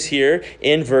see this here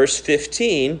in verse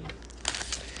 15.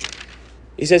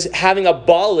 He says, having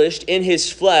abolished in his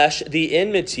flesh the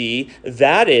enmity,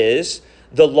 that is,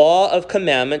 the law of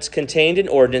commandments contained in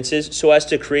ordinances, so as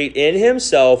to create in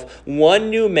himself one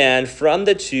new man from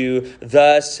the two,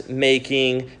 thus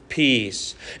making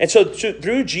peace. And so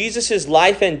through Jesus'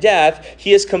 life and death,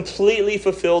 he has completely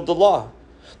fulfilled the law.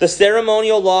 The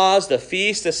ceremonial laws, the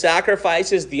feasts, the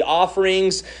sacrifices, the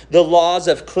offerings, the laws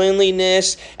of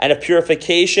cleanliness and of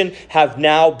purification have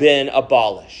now been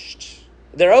abolished.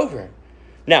 They're over.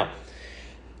 Now,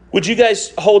 would you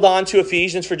guys hold on to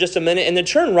Ephesians for just a minute and then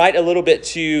turn right a little bit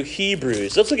to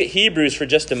Hebrews? Let's look at Hebrews for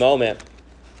just a moment.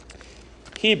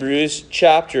 Hebrews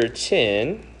chapter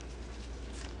 10.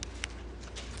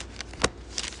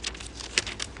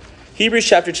 Hebrews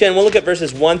chapter 10, we'll look at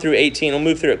verses 1 through 18. We'll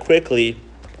move through it quickly.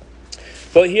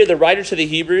 But here, the writer to the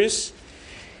Hebrews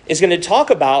is going to talk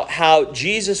about how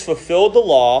Jesus fulfilled the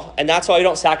law, and that's why we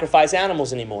don't sacrifice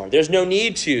animals anymore. There's no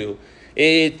need to.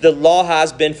 The law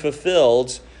has been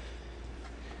fulfilled.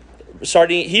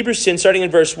 Hebrews 10, starting in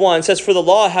verse 1, says, for the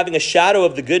law, having a shadow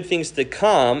of the good things to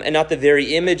come, and not the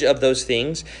very image of those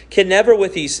things, can never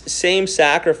with these same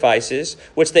sacrifices,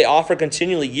 which they offer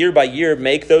continually year by year,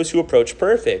 make those who approach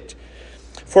perfect.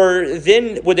 For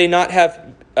then would they not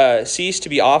have ceased to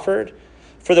be offered?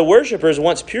 For the worshippers,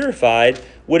 once purified,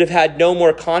 would have had no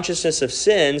more consciousness of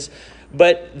sins,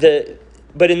 but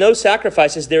in those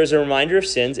sacrifices there is a reminder of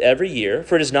sins every year,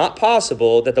 for it is not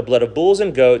possible that the blood of bulls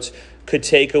and goats could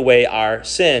take away our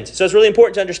sins. So it's really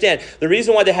important to understand the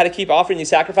reason why they had to keep offering these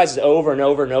sacrifices over and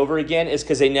over and over again is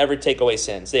because they never take away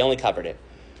sins. They only covered it.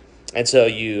 And so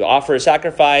you offer a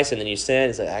sacrifice and then you sin.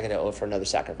 It's like, I got to offer another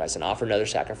sacrifice and offer another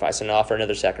sacrifice and offer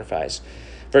another sacrifice.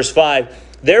 Verse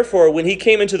 5, therefore, when he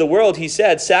came into the world, he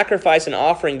said, sacrifice and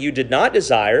offering you did not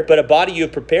desire, but a body you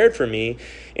have prepared for me.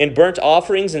 In burnt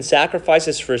offerings and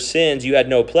sacrifices for sins you had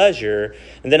no pleasure.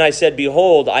 And then I said,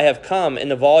 behold, I have come. In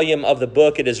the volume of the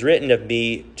book it is written of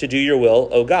me to do your will,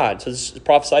 O God. So this is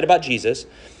prophesied about Jesus.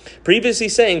 Previously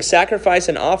saying, sacrifice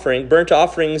and offering, burnt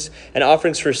offerings and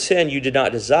offerings for sin you did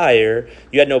not desire.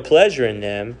 You had no pleasure in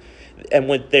them. And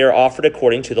when they are offered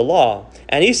according to the law.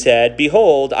 And he said,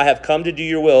 behold, I have come to do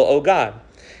your will, O God.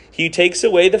 He takes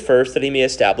away the first that he may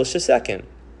establish the second.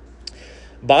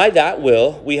 By that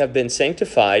will we have been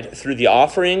sanctified through the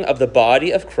offering of the body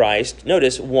of Christ,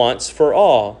 notice, once for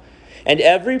all. And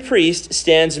every priest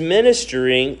stands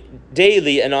ministering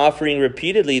daily and offering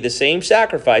repeatedly the same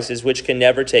sacrifices which can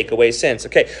never take away sins.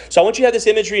 Okay, so I want you to have this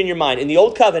imagery in your mind. In the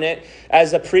Old Covenant,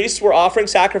 as the priests were offering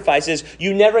sacrifices,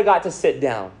 you never got to sit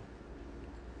down.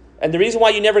 And the reason why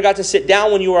you never got to sit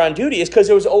down when you were on duty is because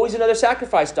there was always another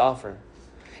sacrifice to offer.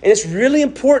 And it's really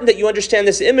important that you understand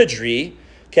this imagery,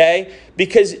 okay?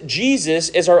 Because Jesus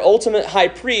is our ultimate high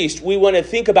priest. We want to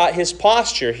think about his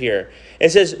posture here.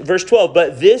 It says, verse 12,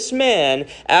 but this man,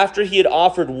 after he had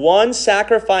offered one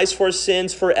sacrifice for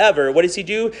sins forever, what does he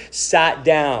do? Sat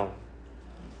down.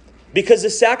 Because the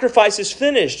sacrifice is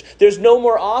finished. There's no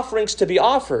more offerings to be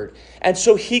offered. And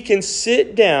so he can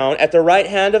sit down at the right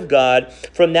hand of God,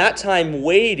 from that time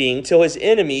waiting till his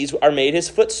enemies are made his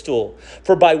footstool.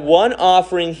 For by one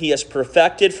offering he has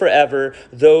perfected forever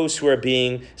those who are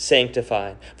being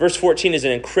sanctified. Verse 14 is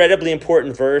an incredibly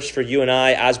important verse for you and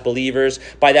I as believers.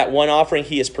 By that one offering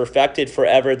he has perfected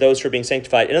forever those who are being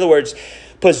sanctified. In other words,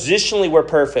 positionally we're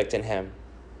perfect in him.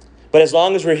 But as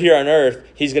long as we're here on earth,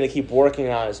 he's going to keep working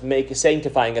on us,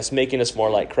 sanctifying us, making us more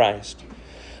like Christ.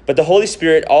 But the Holy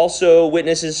Spirit also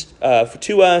witnesses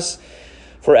to us,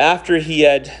 for after he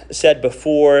had said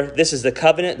before, this is the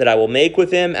covenant that I will make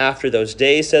with them after those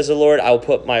days, says the Lord. I will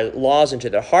put my laws into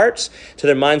their hearts, to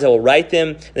their minds I will write them.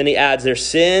 And then he adds, their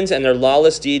sins and their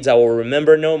lawless deeds I will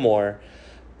remember no more.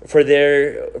 For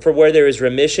where there is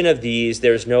remission of these,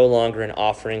 there is no longer an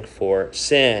offering for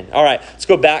sin. All right, let's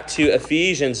go back to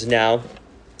Ephesians now.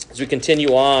 As we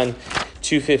continue on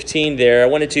 2:15 there, I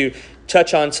wanted to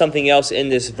touch on something else in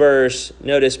this verse.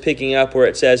 Notice picking up where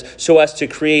it says, so as to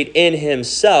create in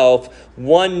himself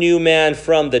one new man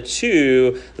from the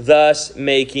two, thus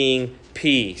making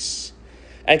peace.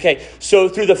 Okay, so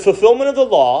through the fulfillment of the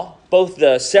law, both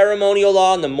the ceremonial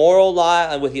law and the moral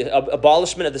law, and with the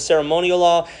abolishment of the ceremonial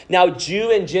law, now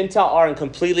Jew and Gentile are on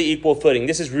completely equal footing.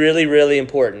 This is really, really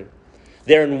important.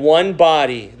 They're in one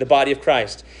body, the body of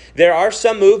Christ. There are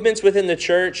some movements within the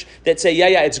church that say,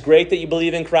 yeah, it's great that you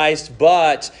believe in Christ,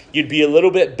 but you'd be a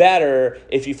little bit better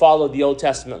if you followed the Old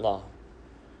Testament law.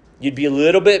 You'd be a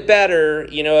little bit better,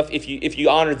 if you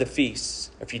honored the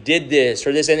feasts, if you did this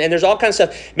or this, and there's all kinds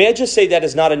of stuff. May I just say that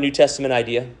is not a New Testament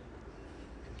idea?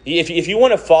 If you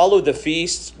want to follow the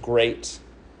feasts, great.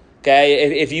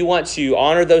 Okay, if you want to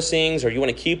honor those things or you want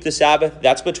to keep the Sabbath,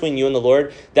 that's between you and the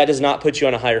Lord. That does not put you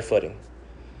on a higher footing.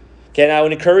 Okay, and I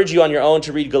would encourage you on your own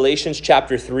to read Galatians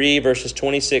chapter 3, verses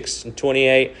 26 and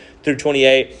 28 through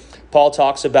 28. Paul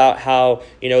talks about how,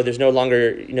 there's no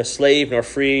longer, slave nor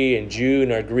free and Jew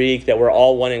nor Greek, that we're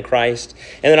all one in Christ.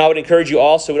 And then I would encourage you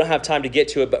also, we don't have time to get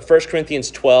to it, but 1 Corinthians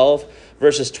 12,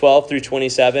 verses 12 through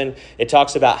 27, it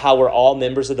talks about how we're all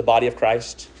members of the body of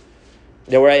Christ.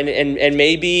 That we're, and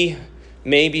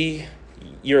maybe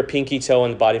you're a pinky toe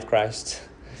in the body of Christ.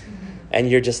 And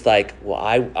you're just like,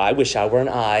 well, I wish I were an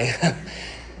eye.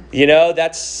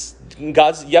 That's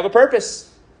God's, you have a purpose.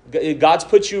 God's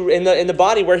put you in the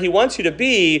body where he wants you to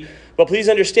be, but please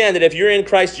understand that if you're in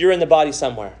Christ, you're in the body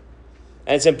somewhere.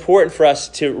 And it's important for us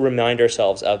to remind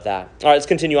ourselves of that. All right, let's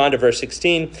continue on to verse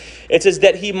 16. It says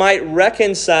that he might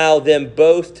reconcile them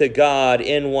both to God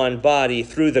in one body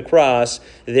through the cross,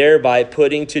 thereby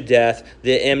putting to death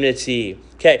the enmity.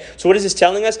 Okay, so what is this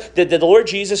telling us? That the Lord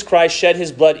Jesus Christ shed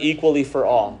his blood equally for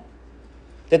all.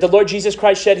 That the Lord Jesus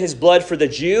Christ shed his blood for the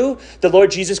Jew. The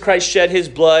Lord Jesus Christ shed his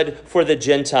blood for the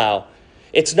Gentile.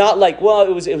 It's not like, well,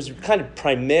 it was kind of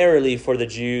primarily for the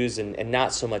Jews and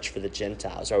not so much for the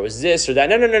Gentiles. Or it was this or that.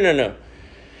 No.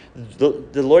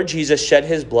 The Lord Jesus shed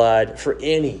his blood for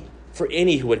any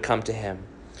who would come to him.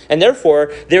 And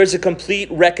therefore, there's a complete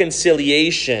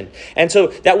reconciliation. And so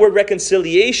that word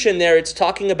reconciliation there, it's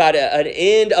talking about an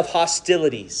end of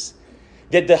hostilities.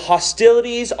 That the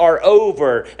hostilities are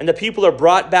over and the people are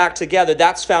brought back together.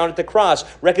 That's found at the cross.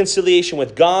 Reconciliation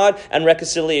with God and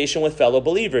reconciliation with fellow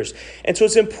believers. And so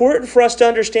it's important for us to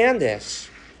understand this.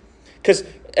 Because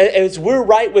as we're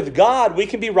right with God, we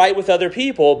can be right with other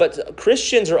people. But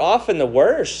Christians are often the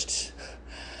worst.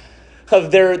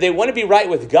 They want to be right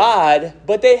with God,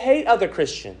 but they hate other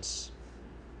Christians.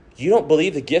 You don't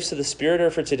believe the gifts of the Spirit are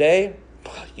for today?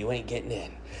 You ain't getting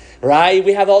in. Right?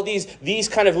 We have all these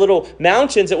kind of little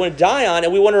mountains that we want to die on,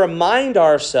 and we want to remind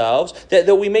ourselves that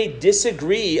we may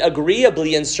disagree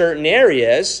agreeably in certain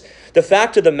areas. The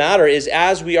fact of the matter is,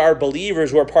 as we are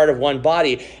believers, we're part of one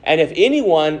body. And if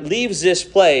anyone leaves this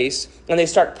place and they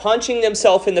start punching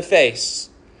themselves in the face,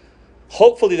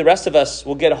 hopefully the rest of us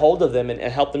will get a hold of them and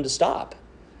help them to stop.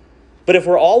 But if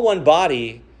we're all one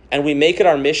body and we make it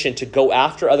our mission to go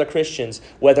after other Christians,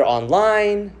 whether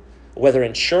online, whether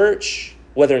in church,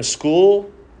 whether in school,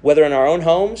 whether in our own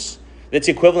homes, that's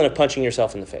the equivalent of punching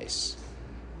yourself in the face.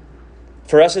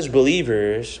 For us as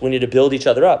believers, we need to build each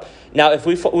other up. Now, if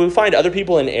we find other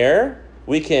people in error,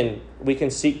 we can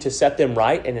seek to set them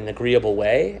right in an agreeable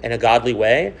way, in a godly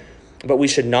way, but we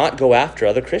should not go after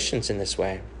other Christians in this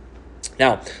way.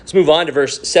 Now, let's move on to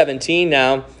verse 17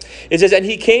 now. It says, and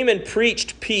he came and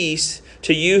preached peace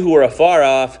to you who were afar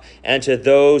off and to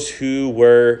those who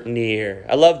were near.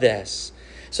 I love this.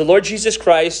 So Lord Jesus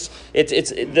Christ,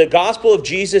 it's the gospel of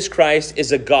Jesus Christ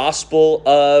is a gospel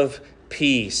of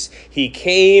peace. He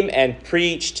came and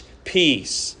preached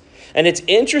peace. And it's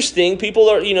interesting, people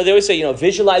are, they always say,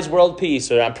 visualize world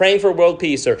peace, or I'm praying for world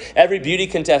peace, or every beauty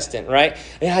contestant, right?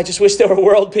 Yeah, I just wish there were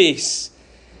world peace.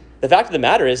 The fact of the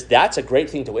matter is, that's a great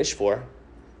thing to wish for,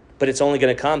 but it's only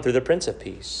going to come through the Prince of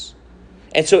Peace.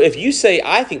 And so if you say,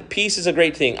 I think peace is a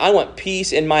great thing, I want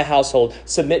peace in my household,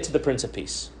 submit to the Prince of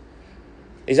Peace.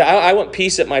 I want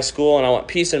peace at my school and I want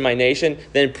peace in my nation,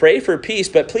 then pray for peace,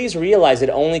 but please realize it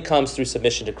only comes through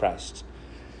submission to Christ.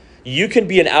 You can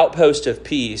be an outpost of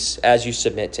peace as you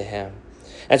submit to him.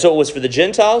 And so it was for the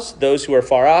Gentiles, those who are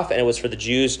far off, and it was for the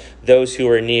Jews, those who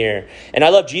are near. And I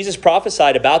love Jesus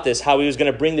prophesied about this, how he was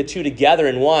going to bring the two together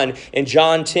in one. In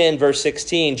John 10, verse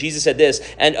 16, Jesus said this,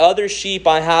 and other sheep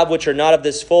I have which are not of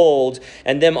this fold,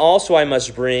 and them also I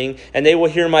must bring, and they will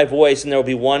hear my voice, and there will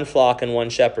be one flock and one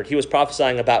shepherd. He was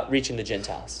prophesying about reaching the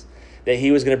Gentiles, that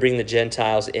he was going to bring the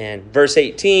Gentiles in. Verse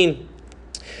 18,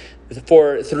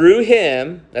 for through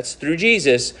him, that's through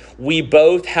Jesus, we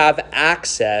both have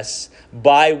access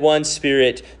by one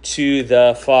Spirit to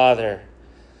the Father.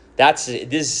 This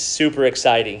is super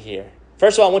exciting here.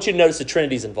 First of all, I want you to notice the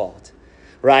Trinity's involved,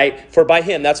 right? For by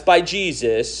him, that's by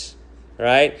Jesus,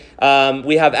 right?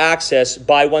 We have access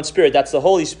by one Spirit, that's the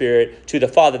Holy Spirit, to the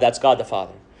Father, that's God the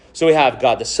Father. So we have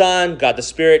God the Son, God the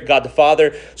Spirit, God the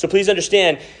Father. So please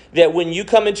understand that when you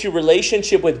come into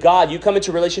relationship with God, you come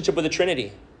into relationship with the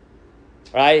Trinity,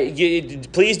 right?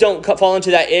 Please don't fall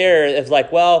into that error of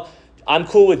like, well, I'm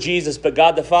cool with Jesus, but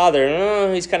God the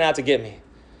Father, he's kind of out to get me.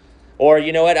 Or,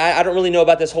 you know what, I don't really know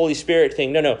about this Holy Spirit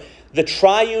thing. No. The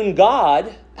triune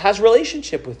God has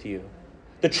relationship with you.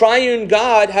 The triune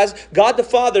God the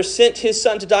Father sent his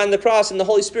Son to die on the cross, and the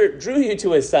Holy Spirit drew you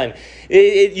to his Son.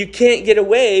 You can't get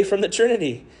away from the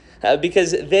Trinity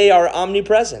because they are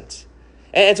omnipresent.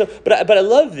 And so, but I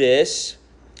love this.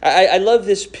 I love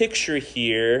this picture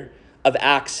here of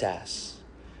access.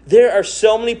 There are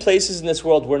so many places in this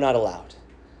world we're not allowed.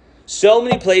 So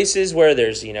many places where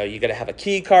there's, you got to have a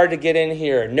key card to get in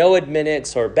here, or no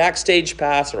admittance, or backstage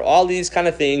pass, or all these kind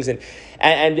of things.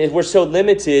 And we're so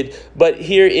limited. But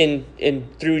here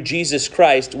through Jesus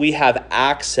Christ, we have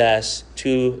access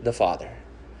to the Father.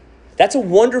 That's a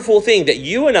wonderful thing that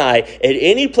you and I, at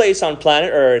any place on planet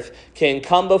Earth, can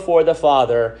come before the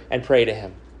Father and pray to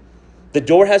him. The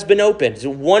door has been opened. It's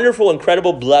wonderful,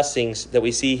 incredible blessings that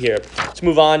we see here. Let's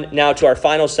move on now to our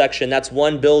final section. That's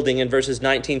one building in verses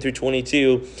 19 through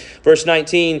 22. Verse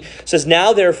 19 says,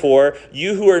 now therefore,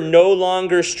 you who are no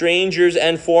longer strangers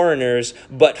and foreigners,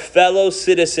 but fellow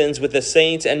citizens with the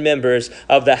saints and members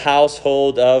of the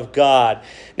household of God.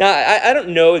 Now, I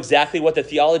don't know exactly what the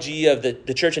theology of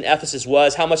the church in Ephesus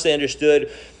was, how much they understood.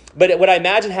 But what I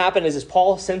imagine happened is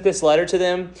Paul sent this letter to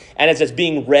them, and as it's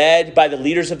being read by the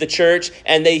leaders of the church,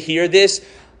 and they hear this,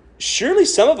 surely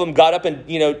some of them got up and,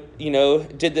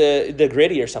 did the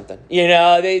gritty or something.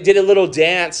 They did a little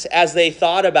dance as they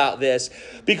thought about this,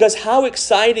 because how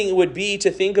exciting it would be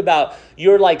to think about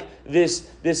you're like this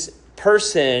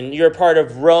person, you're a part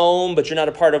of Rome, but you're not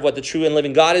a part of what the true and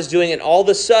living God is doing, and all of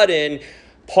a sudden,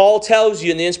 Paul tells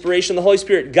you in the inspiration of the Holy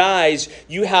Spirit, guys,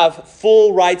 you have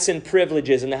full rights and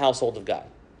privileges in the household of God.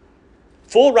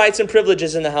 Full rights and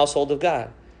privileges in the household of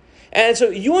God. And so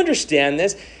you understand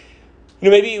this.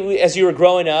 Maybe as you were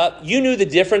growing up, you knew the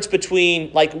difference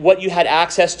between like what you had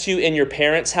access to in your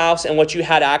parents' house and what you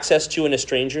had access to in a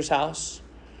stranger's house.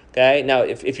 Okay? Now,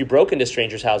 if you broke into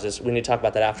strangers' houses, we need to talk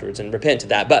about that afterwards and repent to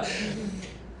that. But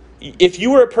if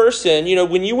you were a person,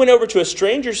 when you went over to a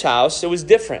stranger's house, it was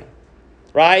different.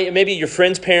 Right? Maybe your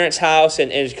friend's parents' house,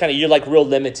 and it's kind of, you're like real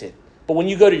limited. But when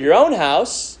you go to your own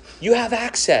house, you have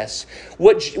access.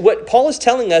 What Paul is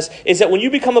telling us is that when you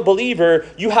become a believer,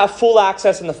 you have full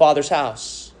access in the Father's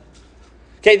house.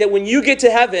 Okay, that when you get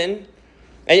to heaven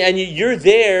and you're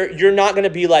there, you're not going to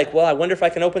be like, well, I wonder if I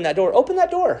can open that door. Open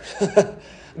that door.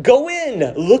 Go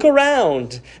in, look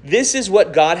around. This is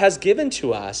what God has given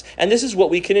to us, and this is what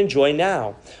we can enjoy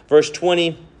now. Verse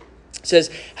 20. It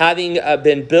says, having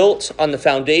been built on the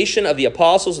foundation of the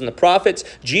apostles and the prophets,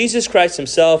 Jesus Christ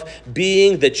himself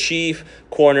being the chief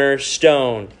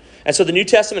cornerstone. And so the New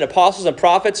Testament apostles and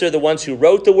prophets are the ones who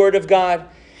wrote the word of God.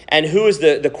 And who is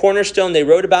the cornerstone they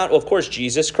wrote about? Well, of course,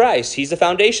 Jesus Christ. He's the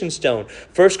foundation stone.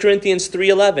 1 Corinthians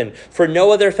 3:11. For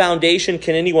no other foundation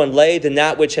can anyone lay than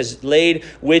that which has laid,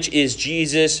 which is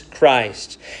Jesus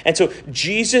Christ. And so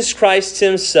Jesus Christ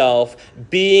himself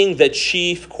being the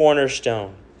chief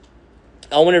cornerstone.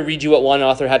 I want to read you what one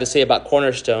author had to say about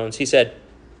cornerstones. He said,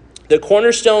 the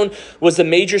cornerstone was the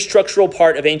major structural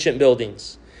part of ancient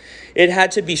buildings. It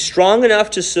had to be strong enough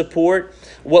to support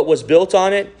what was built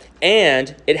on it,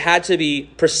 and it had to be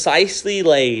precisely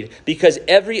laid because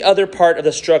every other part of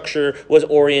the structure was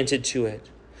oriented to it.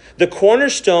 The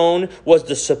cornerstone was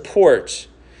the support,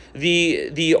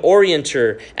 the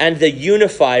orienter, and the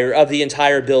unifier of the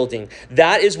entire building.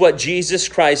 That is what Jesus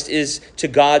Christ is to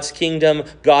God's kingdom,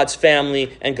 God's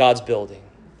family, and God's building.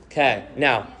 Okay,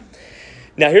 now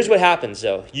here's what happens,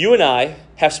 though. You and I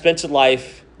have spent a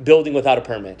life building without a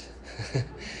permit.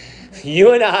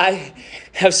 You and I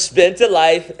have spent a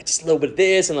life, just a little bit of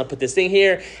this, and I'll put this thing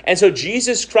here. And so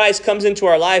Jesus Christ comes into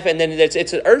our life, and then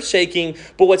it's an earth-shaking.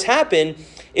 But what's happened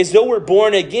is, though we're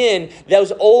born again,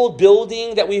 those old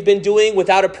building that we've been doing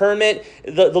without a permit,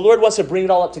 the Lord wants to bring it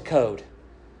all up to code.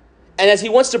 And as he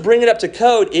wants to bring it up to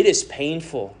code, it is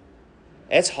painful.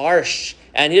 It's harsh.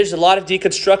 And there's a lot of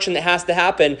deconstruction that has to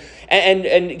happen. And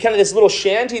kind of this little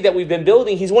shanty that we've been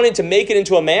building, he's wanting to make it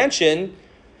into a mansion.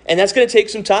 And that's going to take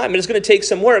some time, and it's going to take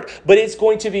some work, but it's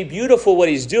going to be beautiful what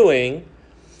he's doing.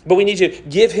 But we need to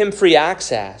give him free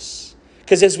access.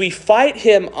 Because as we fight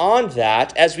him on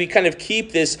that, as we kind of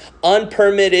keep this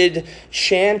unpermitted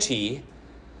shanty,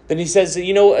 then he says,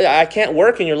 you know, I can't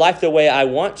work in your life the way I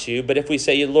want to. But if we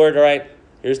say, Lord, all right,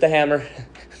 here's the hammer,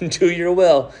 do your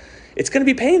will. It's going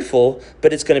to be painful,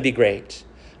 but it's going to be great.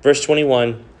 Verse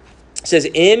 21. It says,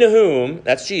 in whom,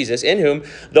 that's Jesus, in whom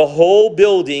the whole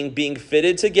building being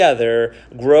fitted together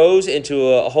grows into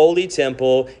a holy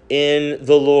temple in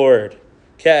the Lord.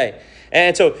 Okay.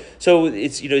 And so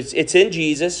it's, it's in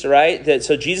Jesus, right?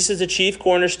 So Jesus is the chief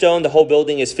cornerstone. The whole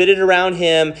building is fitted around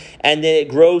him, and then it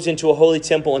grows into a holy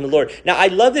temple in the Lord. Now, I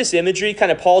love this imagery.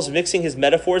 Kind of Paul's mixing his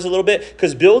metaphors a little bit,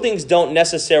 because buildings don't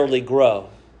necessarily grow,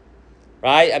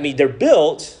 right? I mean, they're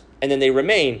built and then they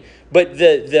remain. But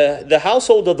the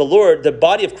household of the Lord, the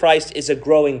body of Christ, is a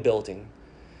growing building.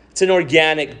 It's an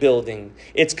organic building.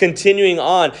 It's continuing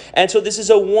on. And so this is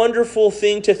a wonderful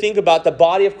thing to think about. The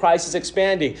body of Christ is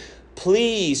expanding.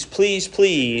 Please, please,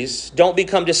 please don't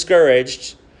become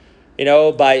discouraged,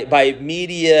 by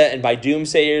media and by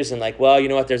doomsayers and like, well, you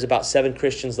know what, there's about 7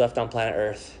 Christians left on planet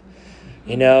Earth.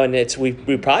 And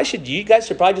you guys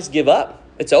should probably just give up.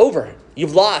 It's over.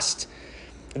 You've lost.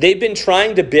 They've been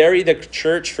trying to bury the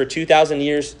church for 2,000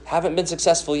 years, haven't been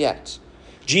successful yet.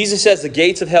 Jesus says the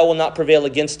gates of hell will not prevail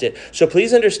against it. So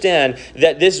please understand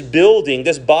that this building,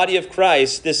 this body of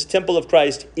Christ, this temple of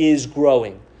Christ is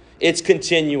growing. It's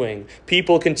continuing.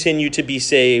 People continue to be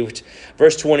saved.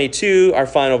 Verse 22, our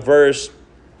final verse,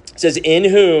 says, in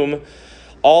whom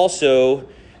also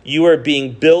you are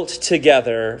being built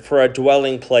together for a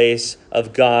dwelling place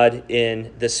of God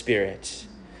in the Spirit.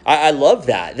 I love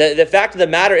that. The fact of the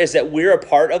matter is that we're a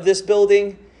part of this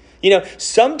building.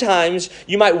 Sometimes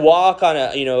you might walk on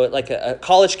a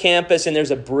college campus and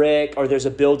there's a brick or there's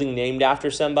a building named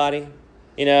after somebody,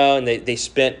 and they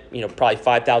spent, probably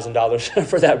 $5,000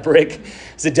 for that brick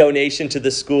as a donation to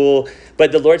the school.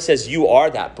 But the Lord says you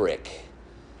are that brick,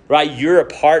 right? You're a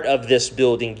part of this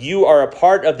building. You are a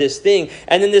part of this thing.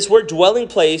 And then this word dwelling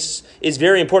place is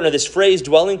very important, or this phrase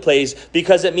dwelling place,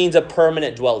 because it means a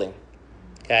permanent dwelling.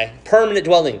 Okay, permanent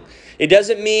dwelling. It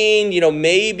doesn't mean,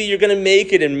 maybe you're going to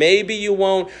make it and maybe you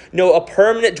won't. No, a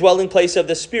permanent dwelling place of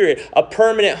the Spirit, a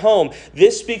permanent home.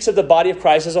 This speaks of the body of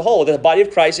Christ as a whole. The body of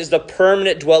Christ is the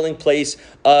permanent dwelling place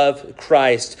of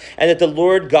Christ, and that the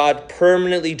Lord God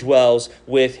permanently dwells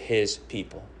with his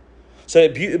people. So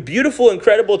beautiful,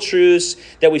 incredible truths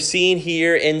that we've seen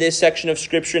here in this section of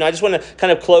Scripture. And I just want to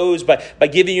kind of close by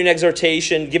giving me an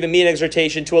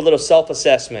exhortation to a little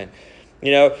self-assessment.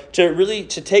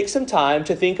 To take some time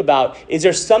to think about, is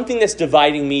there something that's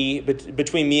dividing me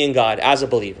between me and God as a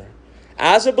believer?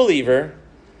 As a believer,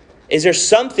 is there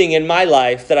something in my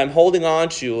life that I'm holding on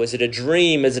to? Is it a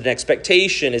dream? Is it an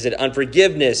expectation? Is it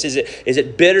unforgiveness? Is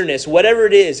it bitterness? Whatever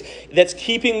it is that's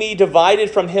keeping me divided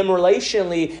from him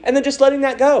relationally, and then just letting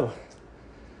that go.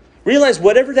 Realize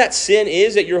whatever that sin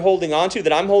is that you're holding on to,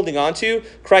 that I'm holding on to,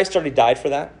 Christ already died for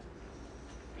that.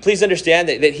 Please understand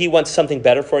that he wants something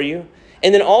better for you.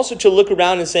 And then also to look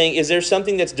around and saying, is there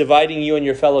something that's dividing you and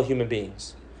your fellow human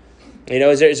beings?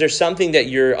 Is there something that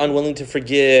you're unwilling to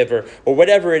forgive or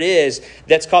whatever it is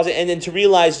that's causing, and then to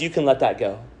realize you can let that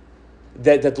go.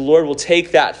 That the Lord will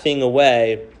take that thing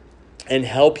away and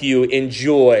help you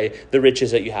enjoy the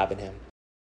riches that you have in him.